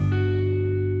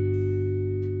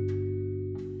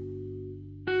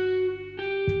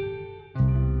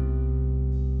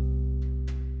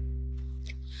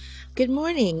Good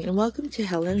morning and welcome to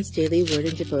Helen's Daily Word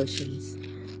and Devotions.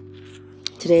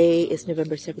 Today is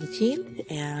November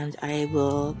 17th and I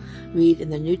will read in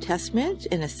the New Testament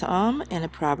in a Psalm and a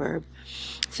Proverb.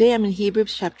 Today I'm in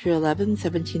Hebrews chapter 11,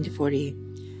 17 to 40.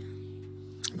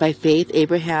 By faith,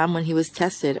 Abraham, when he was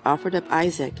tested, offered up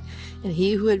Isaac, and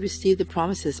he who had received the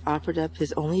promises offered up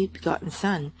his only begotten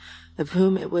son, of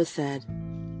whom it was said,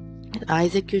 "And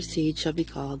Isaac your seed shall be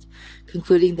called,"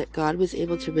 concluding that God was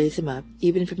able to raise him up,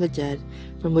 even from the dead,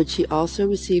 from which he also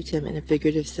received him in a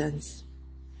figurative sense.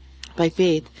 By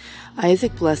faith,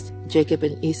 Isaac blessed Jacob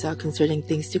and Esau concerning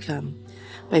things to come.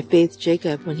 By faith,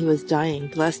 Jacob, when he was dying,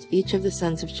 blessed each of the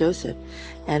sons of Joseph,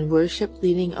 and worshipped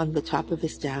leaning on the top of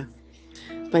his staff.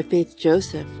 By faith,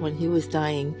 Joseph, when he was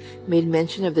dying, made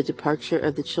mention of the departure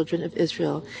of the children of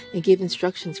Israel, and gave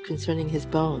instructions concerning his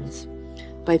bones.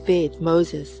 By faith,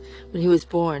 Moses, when he was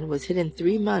born, was hidden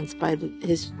 3 months by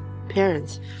his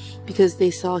parents, because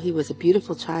they saw he was a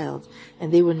beautiful child,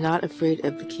 and they were not afraid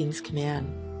of the king's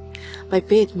command. By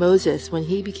faith, Moses, when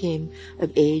he became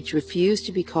of age, refused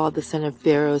to be called the son of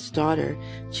Pharaoh's daughter,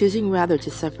 choosing rather to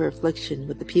suffer affliction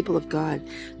with the people of God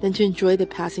than to enjoy the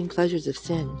passing pleasures of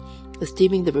sin,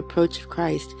 esteeming the reproach of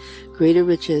Christ greater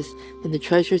riches than the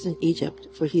treasures in Egypt,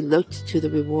 for he looked to the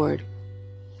reward.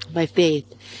 By faith,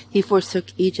 he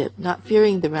forsook Egypt, not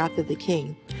fearing the wrath of the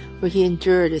king, for he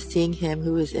endured as seeing him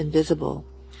who is invisible.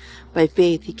 By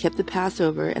faith, he kept the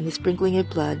Passover and the sprinkling of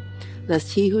blood,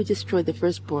 lest he who destroyed the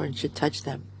firstborn should touch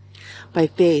them. By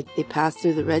faith, they passed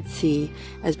through the Red Sea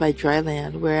as by dry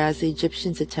land, whereas the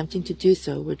Egyptians attempting to do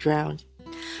so were drowned.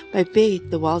 By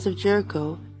faith, the walls of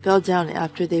Jericho fell down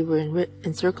after they were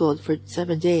encircled for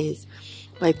 7 days.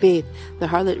 By faith, the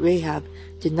harlot Rahab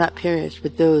did not perish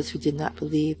with those who did not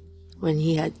believe, when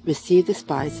he had received the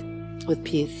spies with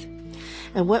peace.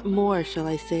 And what more shall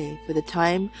I say? For the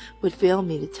time would fail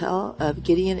me to tell of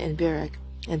Gideon and Barak,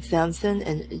 and Samson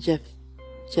and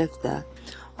Jephthah,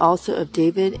 also of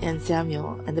David and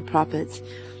Samuel and the prophets,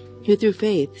 who through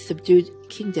faith subdued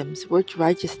kingdoms, worked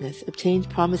righteousness, obtained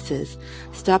promises,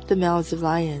 stopped the mouths of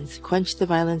lions, quenched the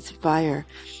violence of fire,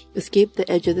 escaped the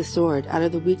edge of the sword, out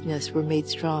of the weakness were made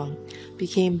strong,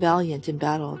 became valiant in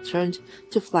battle, turned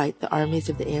to flight the armies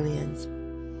of the aliens.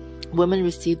 Women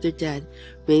received their dead,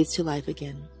 raised to life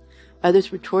again.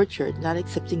 Others were tortured, not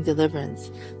accepting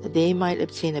deliverance, that they might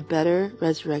obtain a better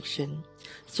resurrection.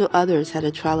 Still others had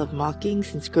a trial of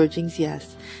mockings and scourgings,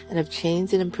 yes, and of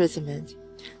chains and imprisonment.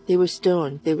 They were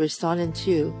stoned, they were sawn in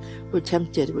two, were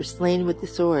tempted, were slain with the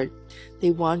sword. They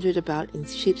wandered about in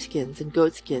sheepskins and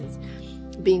goatskins,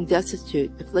 being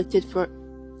destitute, afflicted,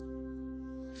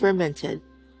 tormented,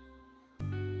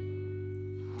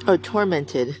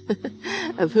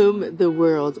 of whom the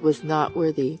world was not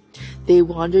worthy. They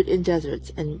wandered in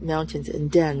deserts and mountains and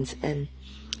dens and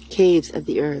caves of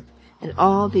the earth. And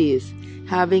all these,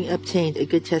 having obtained a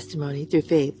good testimony through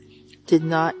faith, did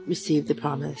not receive the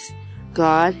promise,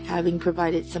 God having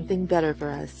provided something better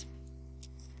for us,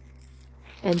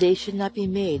 and they should not be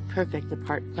made perfect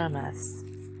apart from us.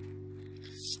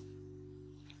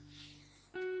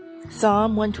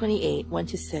 Psalm 128,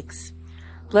 1-6.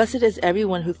 Blessed is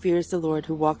everyone who fears the Lord,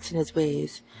 who walks in his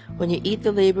ways. When you eat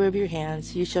the labor of your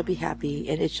hands, you shall be happy,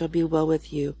 and it shall be well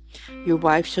with you. Your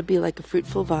wife shall be like a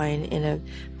fruitful vine in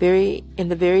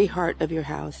the very heart of your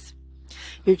house.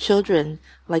 Your children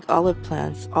like olive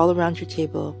plants all around your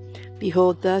table.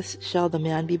 Behold, thus shall the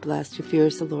man be blessed who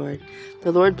fears the Lord.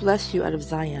 The Lord bless you out of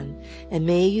Zion, and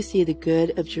may you see the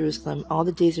good of Jerusalem all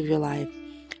the days of your life.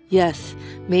 Yes,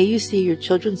 may you see your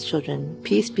children's children.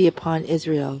 Peace be upon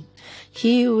Israel.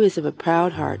 He who is of a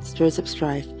proud heart stirs up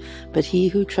strife, but he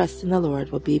who trusts in the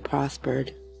Lord will be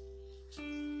prospered.